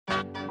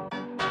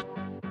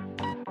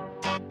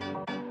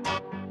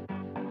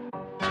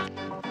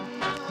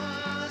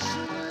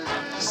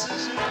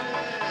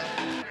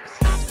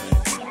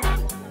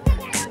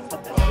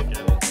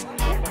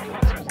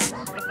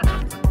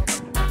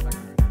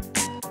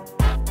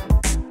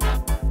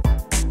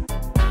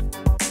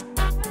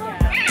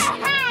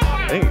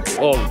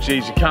Oh,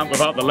 geez, you can't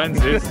without the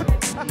lenses.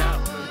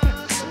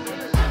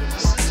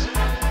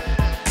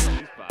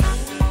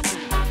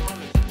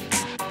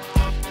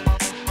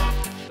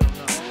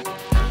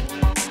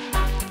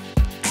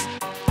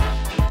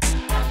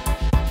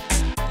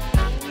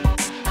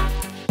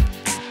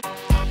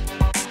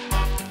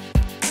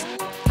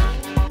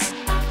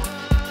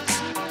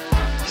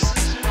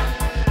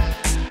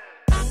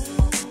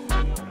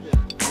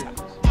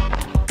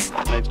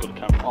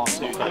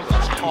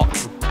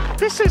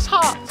 This is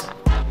hot!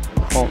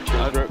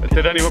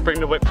 Did anyone bring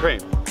the whipped cream?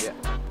 Yeah.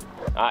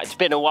 It's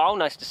been a while,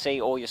 nice to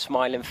see all your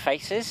smiling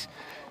faces.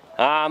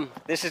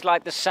 This is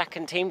like the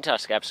second Team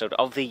Tusk episode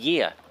of the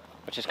year,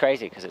 which is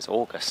crazy because it's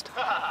August.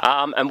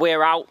 And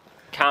we're out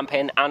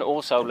camping and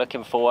also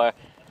looking for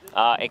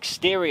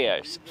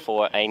exteriors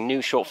for a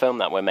new short film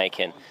that we're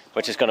making,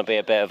 which is going to be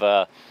a bit of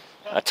a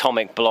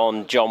Atomic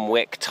Blonde, John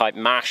Wick type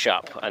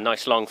mashup, a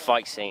nice long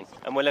fight scene.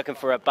 And we're looking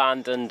for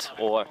abandoned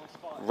or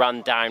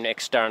run down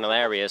external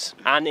areas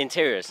and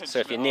interiors, so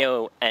if you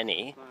know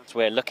any,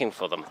 we're looking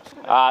for them.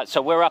 So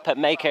we're up at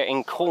Maker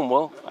in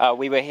Cornwall.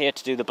 We were here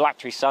to do the Black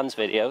Tree Suns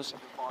videos,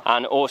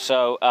 and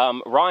also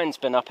Ryan's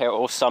been up here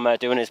all summer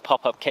doing his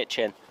pop-up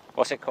kitchen.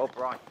 What's it called,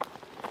 Brian?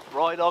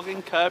 Brydog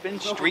in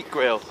Kirbins Street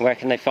Grill. Where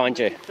can they find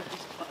you?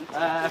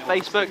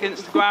 Facebook,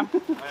 Instagram.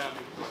 We've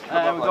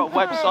got a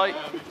website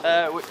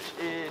which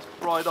is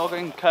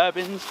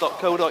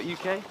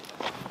brydoginkirbins.co.uk.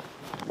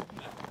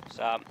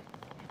 So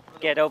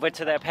get over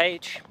to their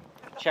page,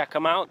 check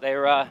them out.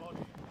 They're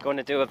going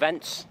to do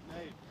events.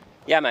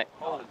 Yeah, mate.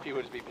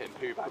 People just be pitting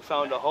poo bags. We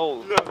found a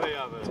hole. No, they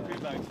haven't.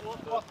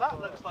 What's that?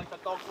 Looks like a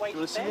dog's weight. Do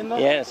you want to see in there?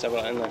 Yeah, so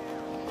what in there?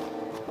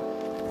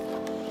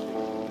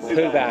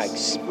 Poo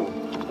bags.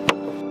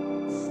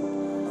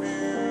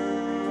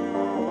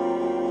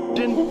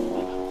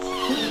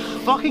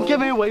 Fucking get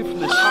me away from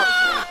this.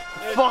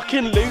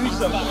 Fucking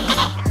loser.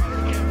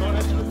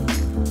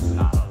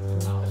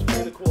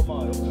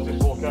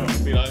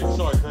 Be like,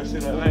 sorry Chris, you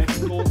know, mate.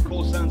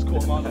 Call Sands,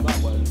 quarter mile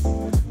that way.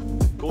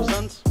 Call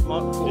Sands?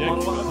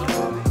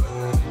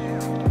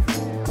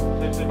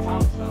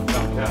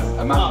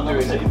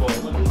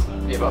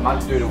 Yeah,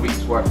 imagine doing a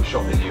week's worth of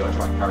shopping, you gotta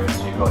try and carry it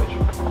to your cottage.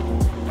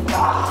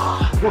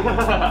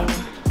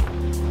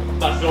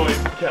 That's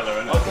always the killer,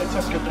 isn't it? I'll get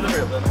Tusk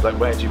delivery up there. Like,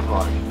 where do you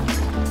park?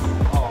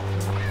 Oh,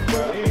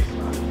 where are you?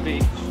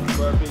 Beach.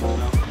 Where are beach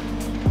now?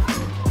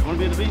 You want to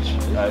be at the beach?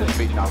 There's a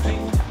beach now.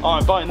 Oh,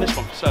 I'm buying this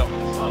one for sale.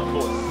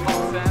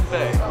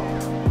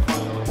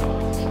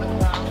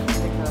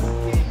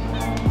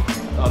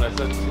 Oh, no,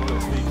 so it's a little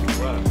beach as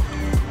well.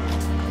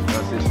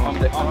 I'm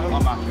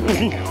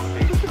happy.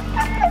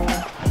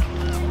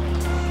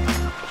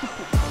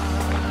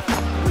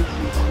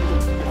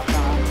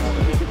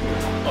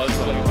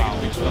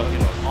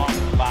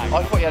 I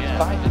thought you had to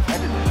find it,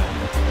 didn't you?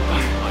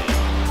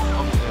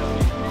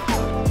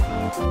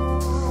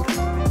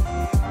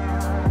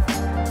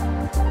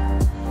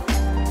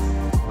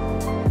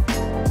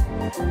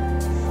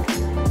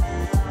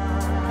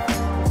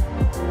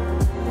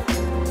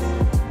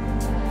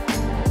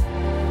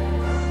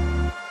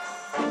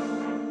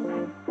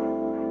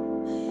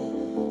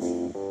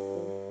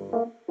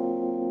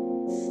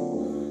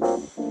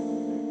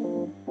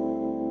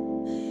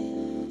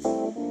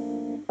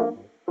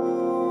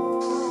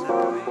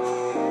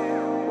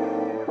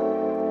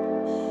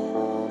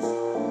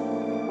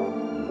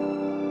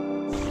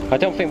 I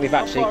don't think we've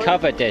actually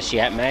covered this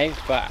yet, mate,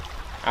 but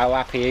how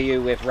happy are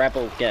you with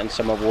Rebel getting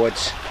some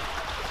awards?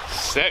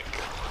 Sick.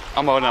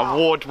 I'm an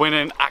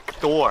award-winning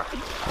actor.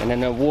 And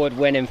an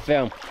award-winning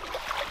film.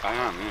 I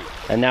am, yeah.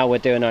 And now we're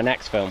doing our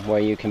next film where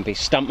you can be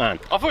stuntman.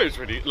 I thought it was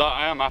really, like,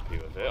 I am happy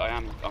with it.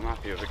 I'm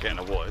happy with it getting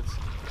awards.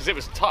 Because it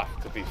was tough,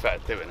 to be fair,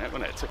 doing it,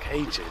 wasn't it? It took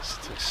ages.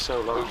 It took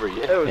so long. Over a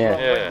year. It was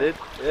long-winded.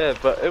 Yeah,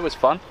 but it was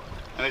fun.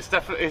 And it's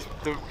definitely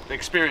the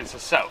experience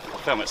itself. The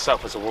film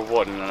itself was a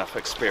rewarding enough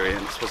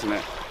experience, wasn't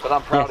it? But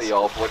I'm proud of you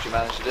all for what you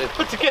managed to do.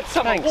 But to get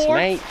some Thanks, awards,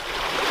 mate.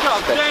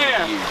 God Especially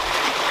damn! you,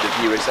 the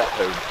viewers at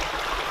home.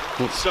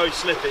 It's so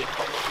slippy.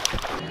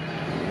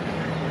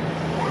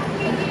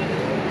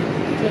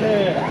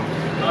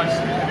 Nice.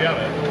 Did you have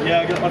it?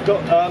 Yeah, I've got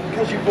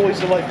because you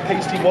boys are like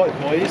pasty white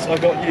boys, I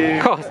got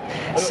you. God,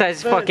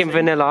 says fucking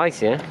Vanilla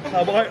Ice, yeah?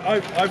 No, but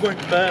I won't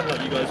burn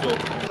like you guys will.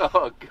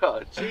 Oh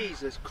god.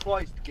 Jesus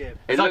Christ, Gib.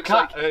 It looks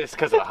like It's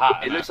because of the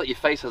hat. it looks like your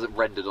face hasn't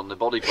rendered on the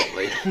body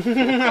properly.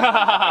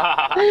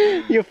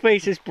 Your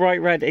face is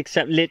bright red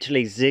except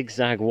literally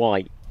zigzag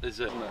white. Is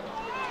it?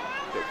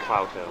 Bit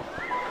Cloud Hill.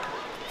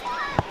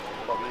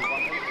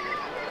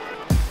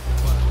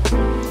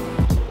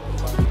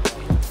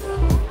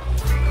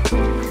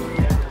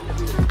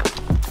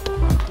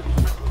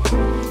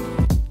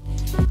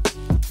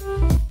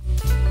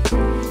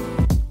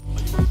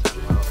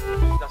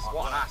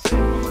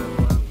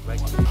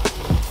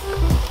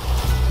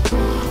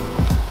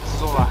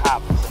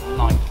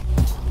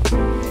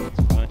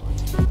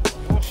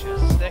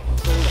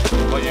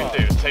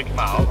 Take them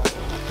out,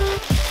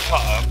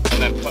 cut them,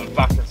 and then put them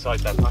back inside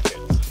their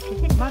packets.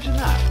 Imagine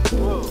that.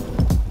 Whoa.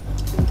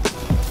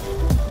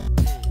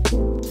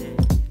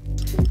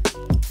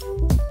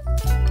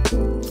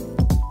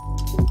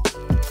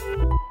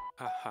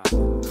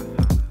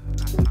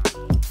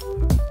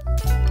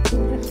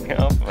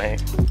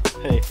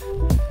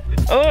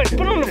 Oh, it's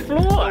put on the floor.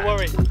 Don't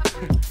worry.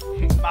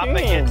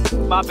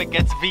 My bit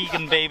gets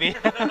vegan, baby.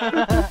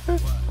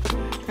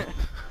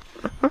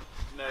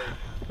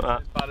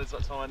 As bad as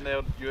that time I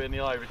nailed you in the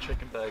eye with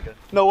chicken burger.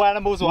 No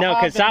animals were No,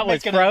 because that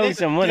was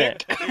frozen,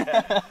 wasn't it?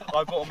 Yeah.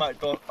 I bought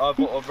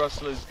a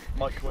Rustler's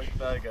microwave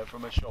burger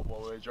from a shop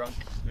while we were drunk.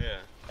 Yeah.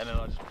 And then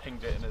I just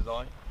pinged it in his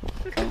eye.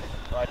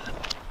 Right.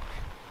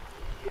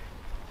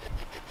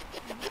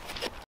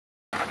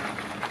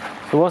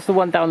 So what's the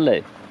one down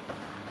Lou?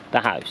 The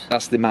house?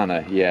 That's the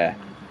manor, yeah.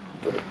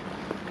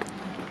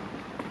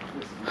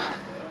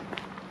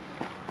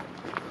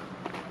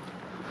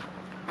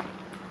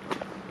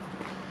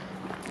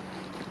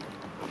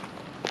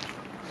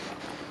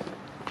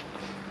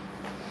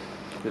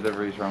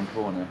 Deliveries round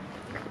corner.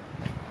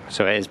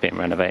 So it is being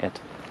renovated.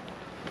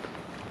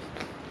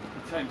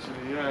 Potentially,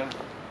 yeah.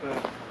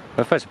 Well,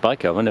 if there's a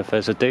bike, I wonder if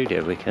there's a dude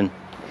here we can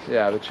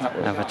Yeah, have a chat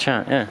with have a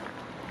chat, yeah.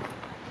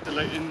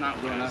 In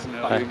that room, isn't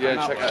it?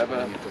 Yeah, check it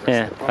out.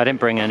 Yeah, I didn't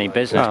bring any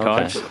business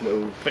cards.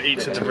 But each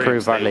of the To rooms,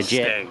 prove they our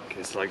legit. stink.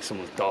 It's like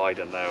someone's died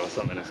in there or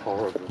something. It's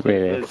horrible.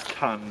 Really? There's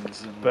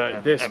cans and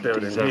But this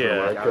building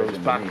here goes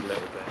back a little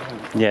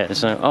bit. Yeah,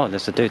 there's no, oh,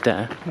 there's a dude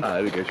there. Ah,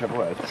 there we go, have a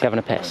word. He's having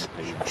a piss.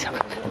 He's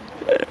having a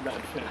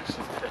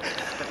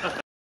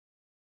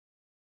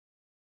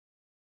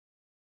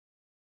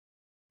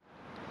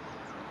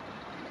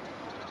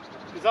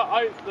Is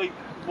that,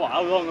 what,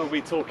 how long are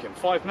we talking?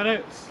 5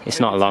 minutes? It's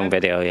not a long 10?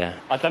 video, yeah.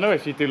 I don't know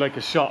if you do like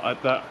a shot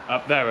at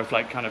up there of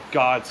like kind of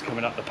guards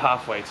coming up the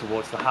pathway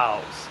towards the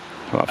house.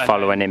 What, And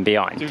following then in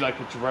behind. Do like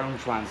a drone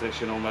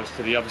transition almost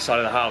to the other side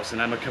of the house,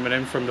 and then we're coming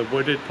in from the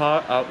wooded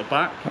part out the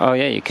back. Oh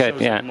yeah, you So could,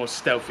 it's yeah. like more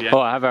stealthy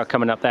Or have her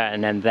coming up there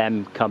and then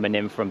them coming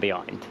in from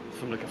behind.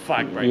 from like a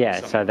flag break. or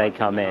Yeah, so something they back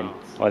come the in.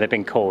 house. Or they've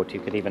been caught, you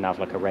could even have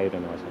like a radar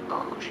noise,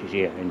 like, she's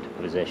here into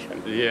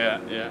position. Yeah,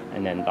 yeah.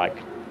 And then like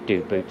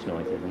do boots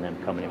noises and then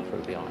coming in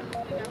from behind.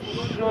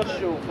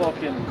 Shut your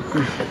fucking...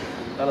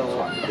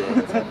 Hello.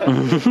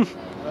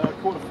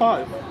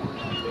 5:15.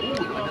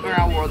 An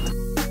hour on the